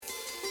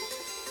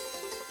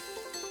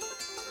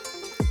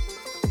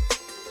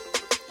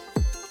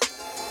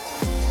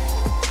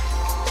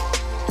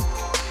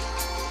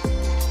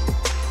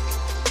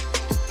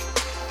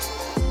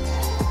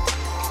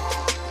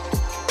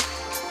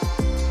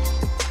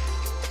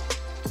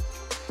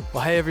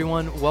Well, hey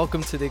everyone,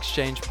 welcome to the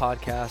Exchange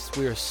Podcast.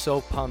 We are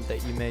so pumped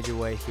that you made your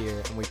way here,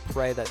 and we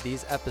pray that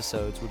these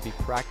episodes would be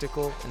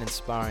practical and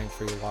inspiring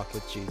for your walk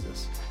with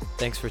Jesus.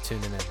 Thanks for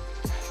tuning in.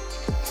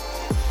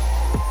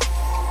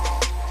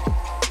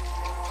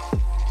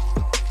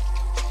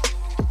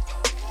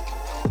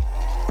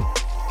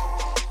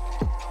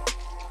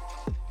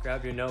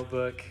 Grab your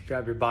notebook,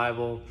 grab your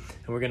Bible,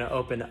 and we're going to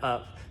open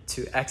up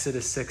to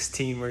Exodus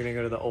 16. We're going to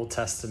go to the Old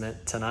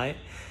Testament tonight.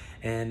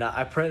 And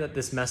I pray that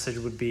this message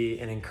would be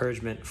an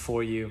encouragement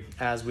for you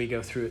as we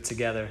go through it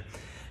together.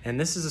 And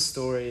this is a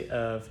story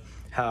of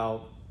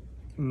how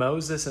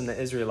Moses and the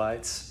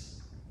Israelites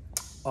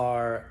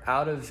are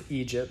out of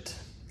Egypt.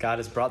 God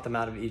has brought them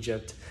out of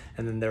Egypt,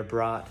 and then they're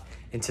brought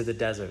into the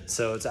desert.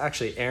 So it's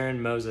actually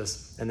Aaron,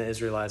 Moses, and the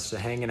Israelites are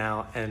hanging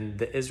out, and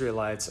the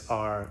Israelites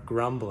are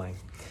grumbling.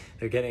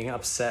 They're getting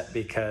upset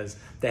because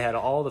they had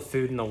all the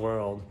food in the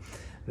world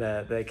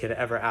that they could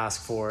ever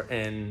ask for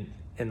in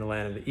the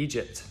land of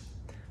Egypt.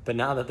 But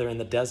now that they're in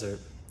the desert,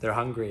 they're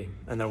hungry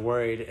and they're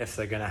worried if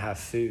they're going to have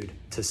food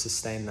to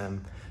sustain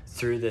them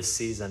through this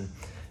season.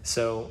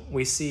 So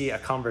we see a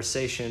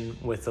conversation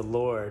with the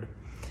Lord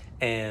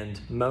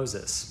and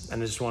Moses.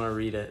 And I just want to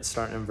read it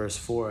starting in verse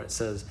 4. It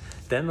says,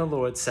 "Then the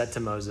Lord said to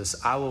Moses,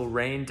 I will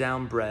rain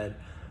down bread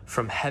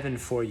from heaven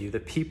for you. The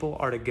people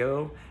are to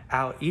go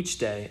out each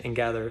day and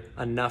gather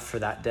enough for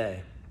that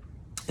day.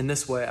 In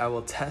this way, I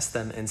will test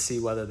them and see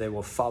whether they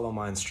will follow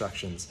my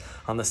instructions.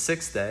 On the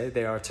sixth day,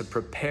 they are to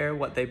prepare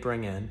what they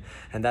bring in,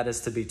 and that is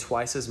to be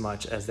twice as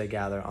much as they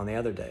gather on the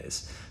other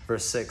days."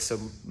 Verse 6, "So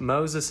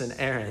Moses and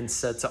Aaron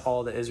said to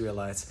all the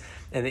Israelites,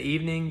 in the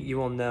evening you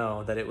will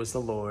know that it was the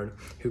Lord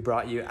who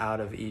brought you out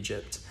of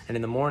Egypt. And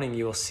in the morning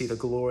you will see the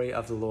glory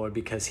of the Lord,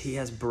 because he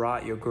has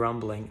brought your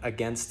grumbling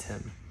against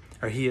him,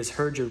 or he has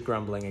heard your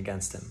grumbling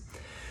against him.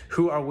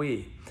 Who are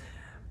we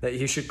that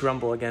you should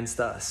grumble against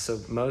us?" So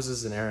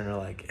Moses and Aaron are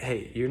like,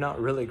 hey, you're not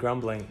really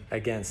grumbling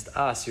against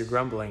us. You're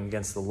grumbling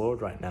against the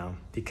Lord right now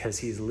because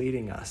he's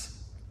leading us.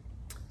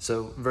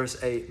 So verse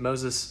 8,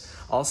 Moses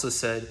also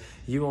said,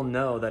 "You will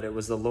know that it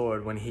was the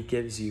Lord when he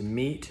gives you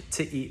meat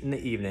to eat in the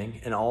evening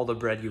and all the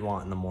bread you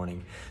want in the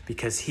morning,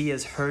 because he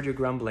has heard your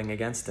grumbling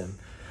against him.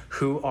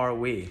 Who are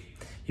we?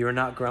 You are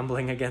not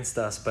grumbling against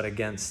us, but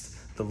against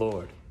the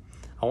Lord."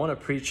 I want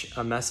to preach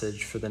a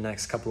message for the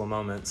next couple of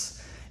moments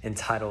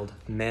entitled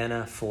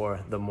Manna for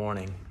the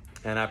Morning.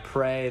 And I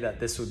pray that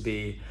this would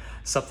be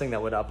something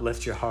that would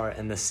uplift your heart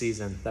in this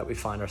season that we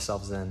find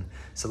ourselves in.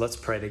 So let's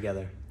pray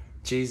together.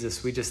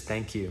 Jesus, we just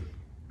thank you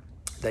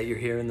that you're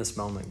here in this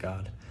moment,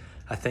 God.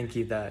 I thank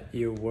you that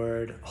your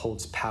word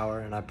holds power,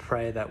 and I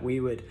pray that we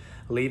would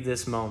leave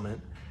this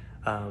moment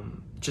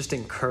just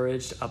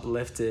encouraged,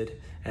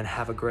 uplifted, and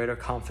have a greater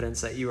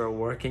confidence that you are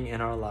working in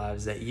our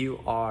lives, that you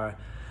are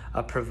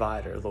a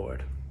provider,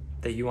 Lord,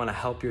 that you want to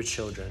help your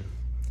children.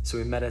 So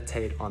we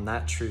meditate on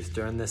that truth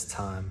during this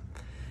time,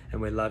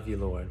 and we love you,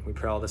 Lord. We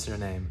pray all this in your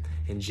name.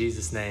 In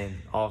Jesus'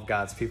 name, all of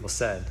God's people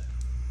said,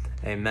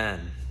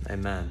 amen,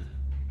 amen.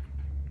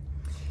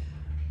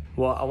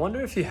 Well, I wonder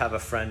if you have a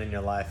friend in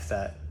your life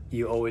that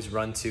you always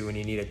run to when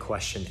you need a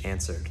question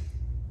answered.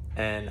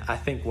 And I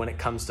think when it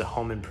comes to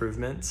home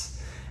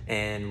improvements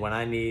and when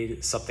I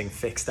need something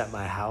fixed at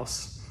my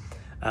house,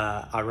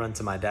 I run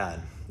to my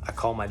dad. I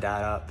call my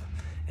dad up,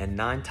 and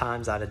 9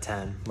 times out of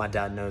 10, my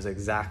dad knows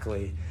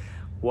exactly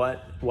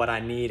what I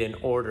need in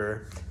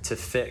order to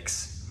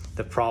fix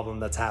the problem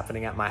that's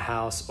happening at my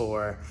house,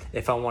 or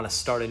if I want to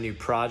start a new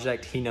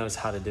project, he knows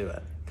how to do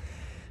it.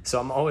 So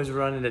I'm always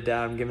running to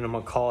Dad. I'm giving him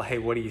a call. Hey,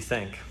 what do you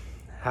think?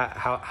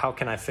 How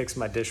can I fix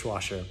my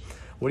dishwasher?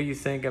 What do you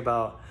think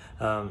about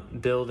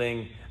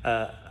building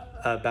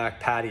a back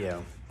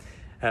patio?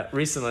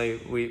 Recently,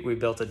 we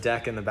built a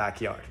deck in the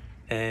backyard.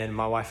 And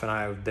my wife and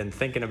I have been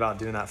thinking about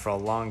doing that for a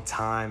long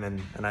time.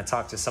 And I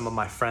talked to some of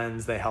my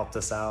friends. They helped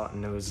us out,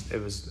 and it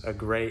was a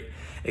great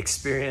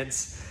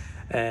experience.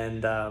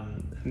 And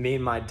me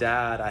and my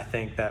dad, I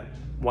think that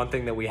one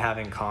thing that we have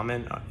in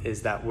common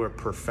is that we're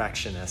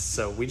perfectionists.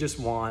 So we just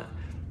want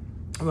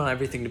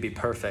everything to be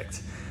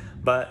perfect.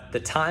 But the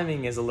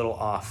timing is a little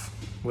off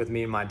with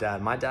me and my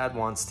dad. My dad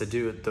wants to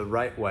do it the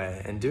right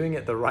way. And doing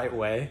it the right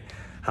way,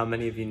 how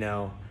many of you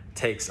know,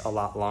 takes a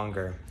lot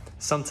longer.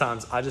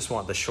 Sometimes I just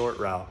want the short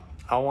route.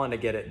 I want to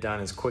get it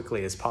done as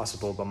quickly as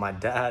possible, but my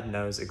dad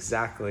knows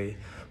exactly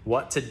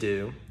what to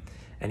do,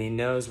 and he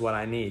knows what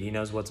I need. He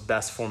knows what's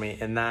best for me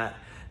in that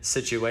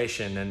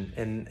situation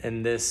and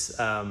in this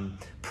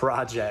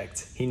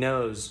project. He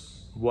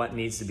knows what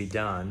needs to be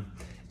done,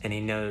 and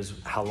he knows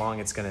how long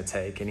it's going to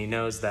take, and he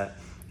knows that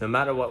no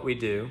matter what we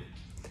do,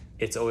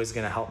 it's always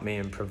going to help me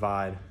and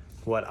provide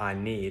what I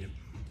need.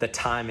 The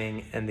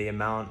timing and the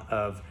amount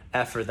of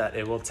effort that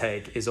it will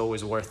take is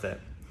always worth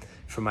it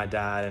for my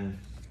dad, and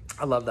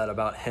I love that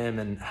about him.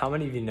 And how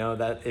many of you know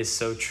that is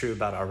so true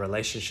about our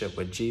relationship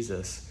with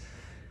Jesus?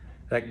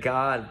 That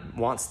God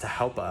wants to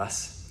help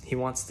us. He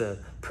wants to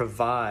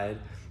provide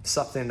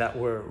something that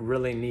we're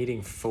really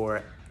needing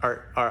for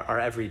our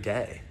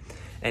everyday.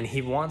 And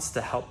he wants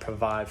to help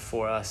provide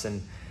for us,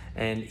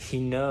 and he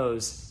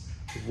knows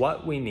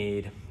what we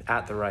need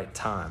at the right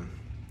time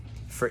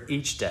for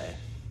each day.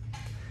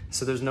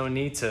 So there's no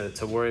need to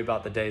worry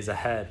about the days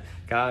ahead.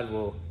 God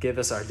will give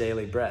us our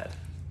daily bread.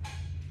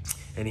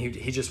 And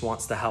he just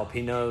wants to help.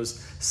 He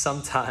knows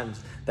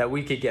sometimes that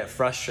we could get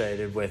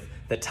frustrated with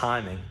the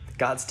timing.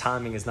 God's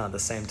timing is not the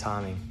same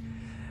timing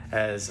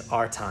as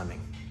our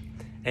timing.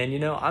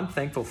 And I'm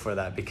thankful for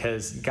that,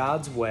 because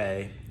God's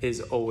way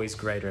is always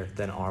greater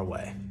than our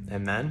way.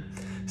 Amen?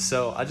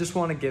 So I just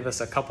want to give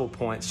us a couple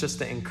points just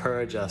to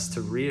encourage us,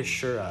 to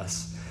reassure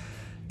us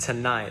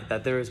tonight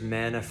that there is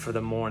manna for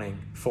the morning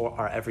for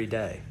our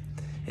everyday,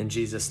 in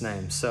Jesus'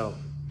 name. So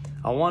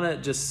I want to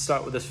just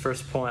start with this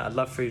first point. I'd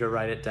love for you to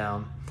write it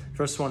down.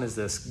 First one is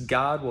this: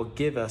 God will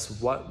give us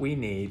what we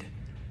need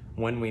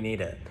when we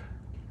need it.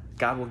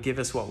 God will give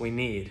us what we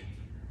need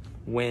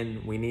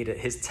when we need it.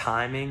 His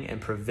timing and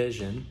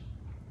provision,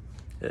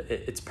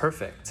 it's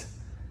perfect.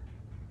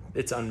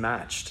 It's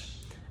unmatched.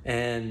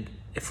 And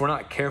if we're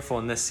not careful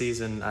in this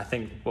season, I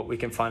think what we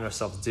can find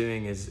ourselves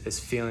doing is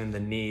feeling the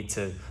need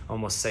to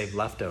almost save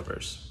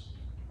leftovers.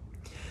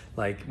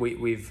 Like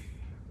we've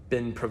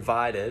been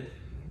provided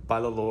by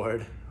the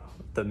Lord,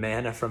 the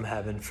manna from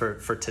heaven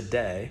for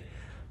today,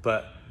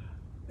 but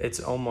it's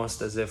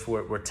almost as if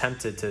we're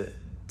tempted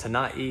to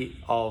not eat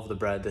all of the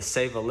bread, to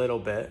save a little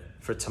bit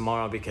for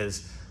tomorrow,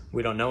 because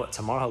we don't know what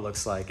tomorrow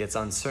looks like. It's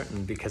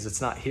uncertain because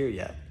it's not here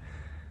yet.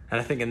 And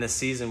I think in this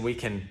season we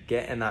can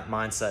get in that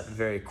mindset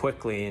very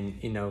quickly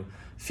and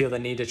feel the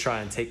need to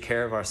try and take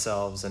care of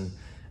ourselves and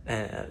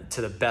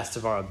to the best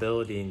of our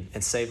ability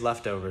and save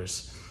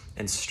leftovers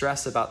and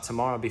stress about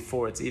tomorrow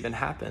before it's even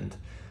happened.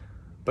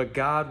 But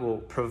God will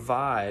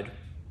provide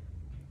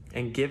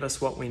and give us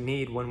what we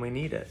need when we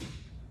need it.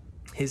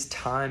 His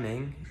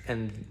timing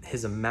and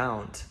his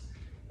amount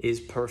is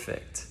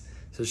perfect.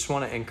 So I just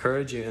want to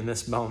encourage you in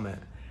this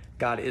moment.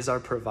 God is our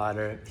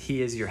provider.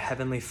 He is your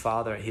heavenly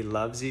Father. He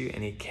loves you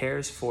and he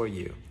cares for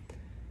you.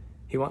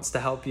 He wants to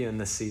help you in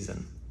this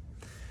season.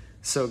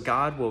 So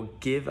God will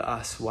give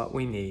us what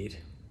we need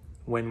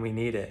when we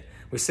need it.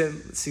 We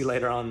see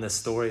later on in this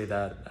story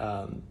that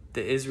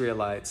the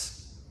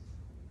Israelites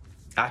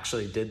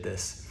actually did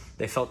this.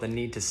 They felt the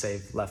need to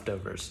save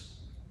leftovers.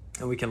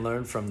 And we can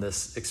learn from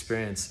this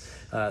experience.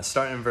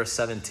 Starting in verse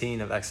 17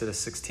 of Exodus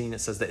 16, it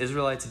says, "The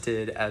Israelites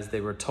did as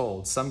they were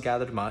told. Some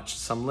gathered much,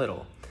 some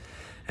little.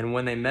 And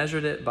when they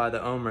measured it by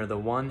the omer, the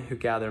one who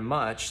gathered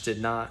much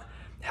did not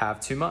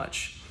have too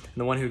much, and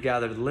the one who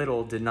gathered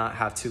little did not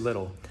have too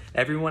little.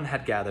 Everyone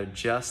had gathered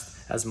just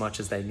as much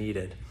as they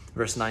needed."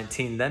 Verse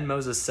 19, "Then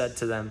Moses said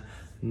to them,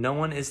 'No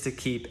one is to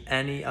keep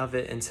any of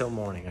it until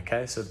morning.'"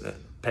 Okay, so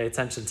pay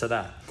attention to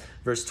that.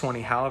 Verse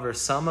 20, "However,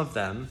 some of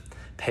them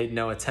paid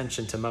no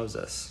attention to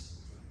Moses.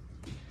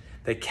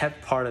 They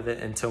kept part of it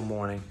until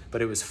morning,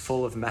 but it was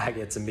full of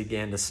maggots and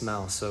began to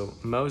smell. So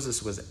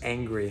Moses was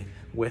angry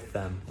with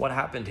them." What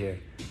happened here?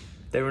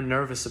 They were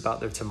nervous about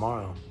their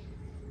tomorrow.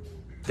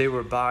 They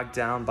were bogged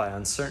down by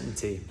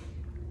uncertainty.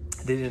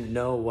 They didn't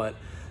know what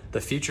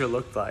the future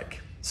looked like.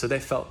 So they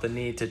felt the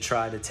need to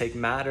try to take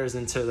matters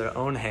into their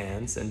own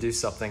hands and do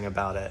something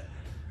about it.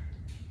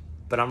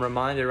 But I'm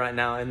reminded right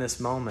now in this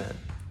moment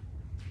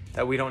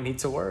that we don't need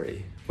to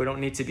worry. We don't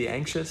need to be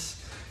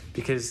anxious,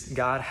 because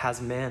God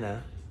has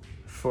manna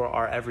for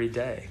our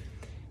everyday.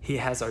 He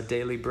has our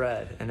daily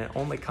bread, and it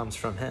only comes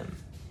from him.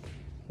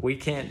 We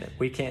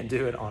can't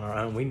do it on our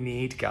own. We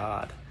need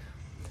God.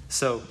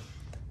 So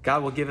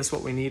God will give us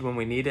what we need when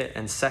we need it.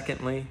 And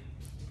secondly,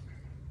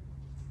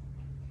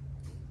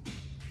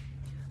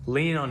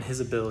 lean on his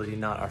ability,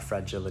 not our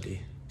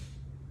fragility.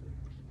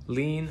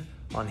 Lean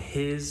on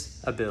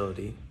his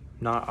ability,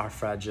 not our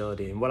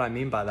fragility. And what I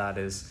mean by that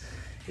is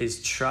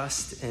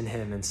trust in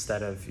him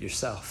instead of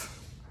yourself.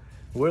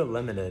 We're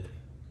limited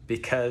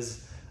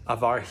because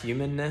of our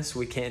humanness.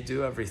 We can't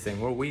do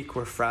everything. We're weak.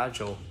 We're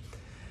fragile.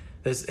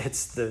 It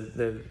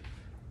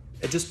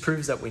just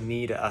proves that we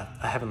need a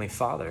heavenly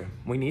Father.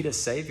 We need a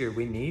Savior.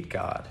 We need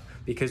God,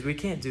 because we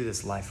can't do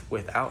this life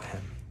without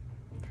him.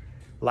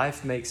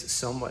 Life makes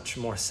so much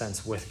more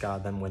sense with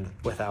God than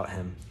without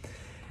him.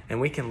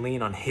 And we can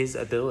lean on his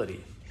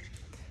ability.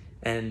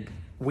 And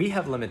we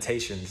have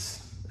limitations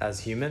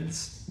as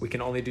humans. We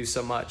can only do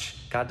so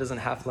much. God doesn't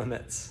have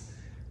limits.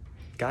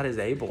 God is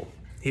able.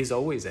 He's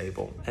always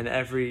able in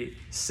every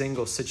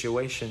single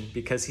situation,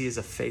 because he is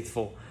a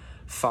faithful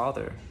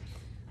Father.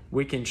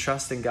 We can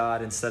trust in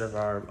God instead of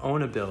our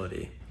own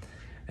ability.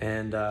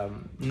 And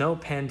no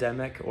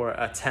pandemic or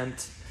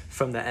attempt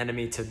from the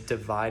enemy to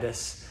divide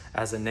us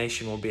as a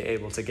nation will be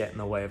able to get in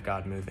the way of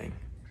God moving.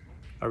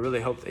 I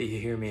really hope that you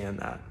hear me in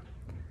that.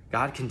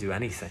 God can do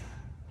anything.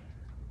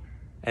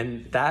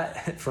 And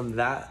that, from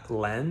that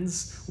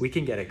lens, we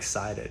can get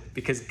excited,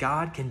 because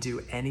God can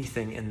do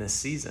anything in this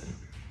season.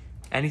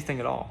 Anything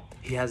at all.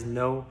 He has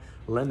no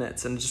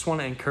limits. And I just want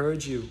to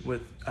encourage you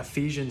with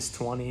Ephesians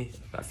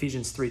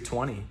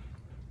 3:20.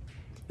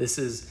 This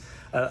is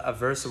a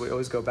verse that we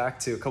always go back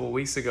to. A couple of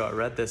weeks ago I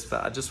read this,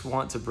 but I just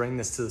want to bring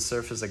this to the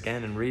surface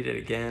again and read it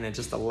again and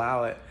just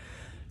allow it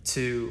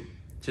to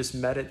just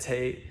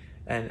meditate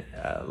and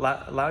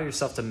allow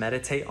yourself to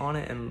meditate on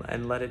it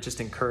and let it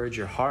just encourage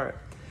your heart.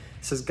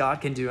 It says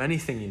God can do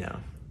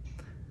anything,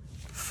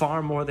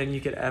 far more than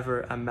you could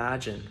ever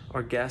imagine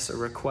or guess or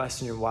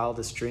request in your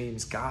wildest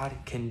dreams. God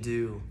can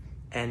do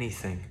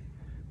anything.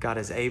 God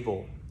is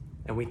able,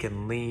 and we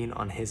can lean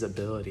on his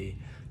ability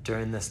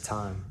during this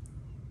time.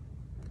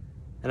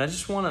 And I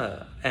just want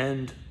to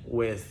end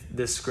with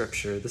this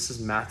scripture. This is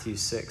Matthew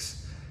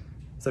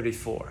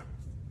 6:34.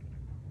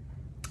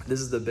 This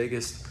is the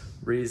biggest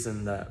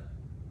reason that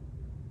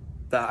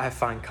I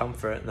find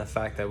comfort in the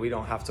fact that we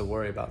don't have to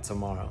worry about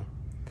tomorrow.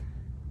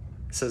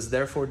 It says,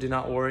 "Therefore do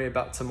not worry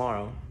about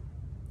tomorrow,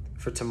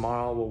 for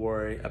tomorrow will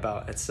worry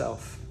about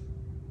itself.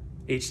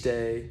 Each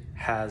day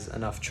has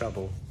enough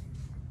trouble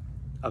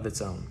of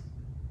its own."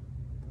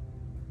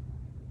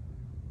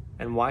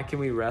 And why can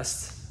we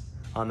rest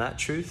on that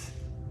truth?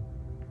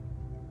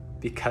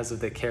 Because of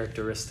the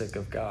characteristic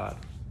of God.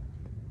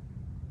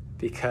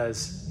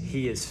 Because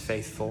he is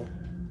faithful,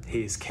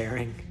 he is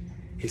caring,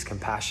 he's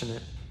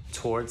compassionate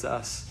towards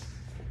us,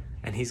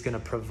 and he's going to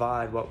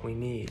provide what we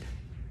need.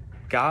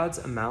 God's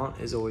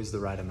amount is always the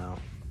right amount.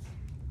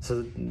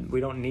 So we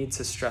don't need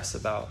to stress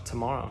about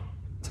tomorrow.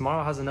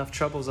 Tomorrow has enough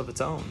troubles of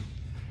its own,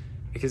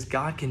 because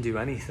God can do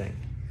anything,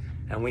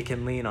 and we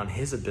can lean on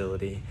his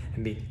ability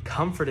and be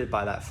comforted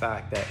by that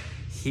fact that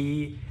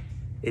he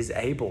is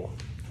able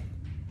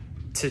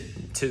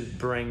to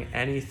bring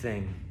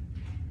anything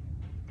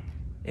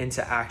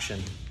into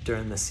action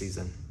during this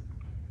season.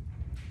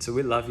 So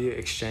we love you,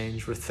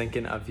 Exchange. We're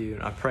thinking of you.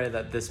 And I pray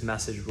that this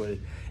message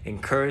would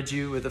encourage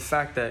you with the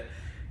fact that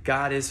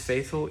God is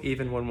faithful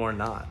even when we're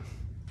not.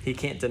 He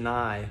can't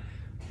deny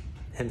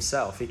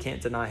himself. He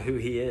can't deny who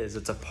he is.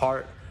 It's a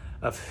part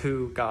of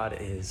who God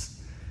is.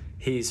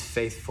 He's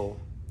faithful.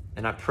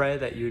 And I pray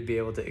that you would be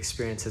able to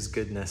experience his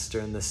goodness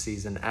during this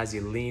season as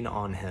you lean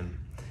on him,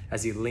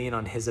 as you lean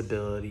on his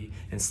ability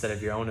instead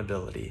of your own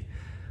ability,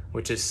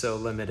 which is so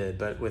limited.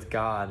 But with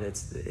God,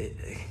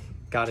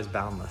 God is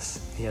boundless.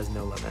 He has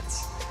no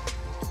limits.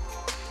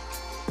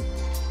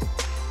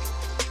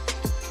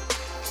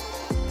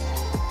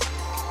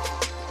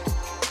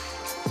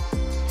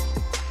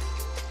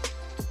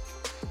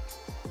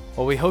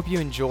 Well, we hope you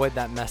enjoyed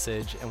that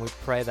message, and we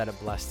pray that it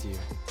blessed you.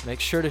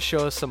 Make sure to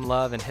show us some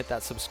love and hit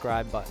that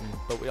subscribe button,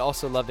 but we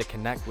also love to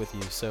connect with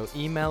you. So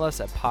email us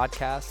at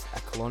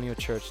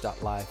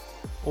podcast@colonialchurch.life,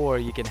 or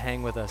you can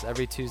hang with us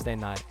every Tuesday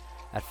night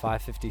at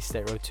 550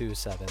 State Road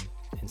 207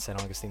 in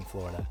St. Augustine,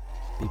 Florida.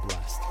 Be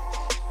blessed.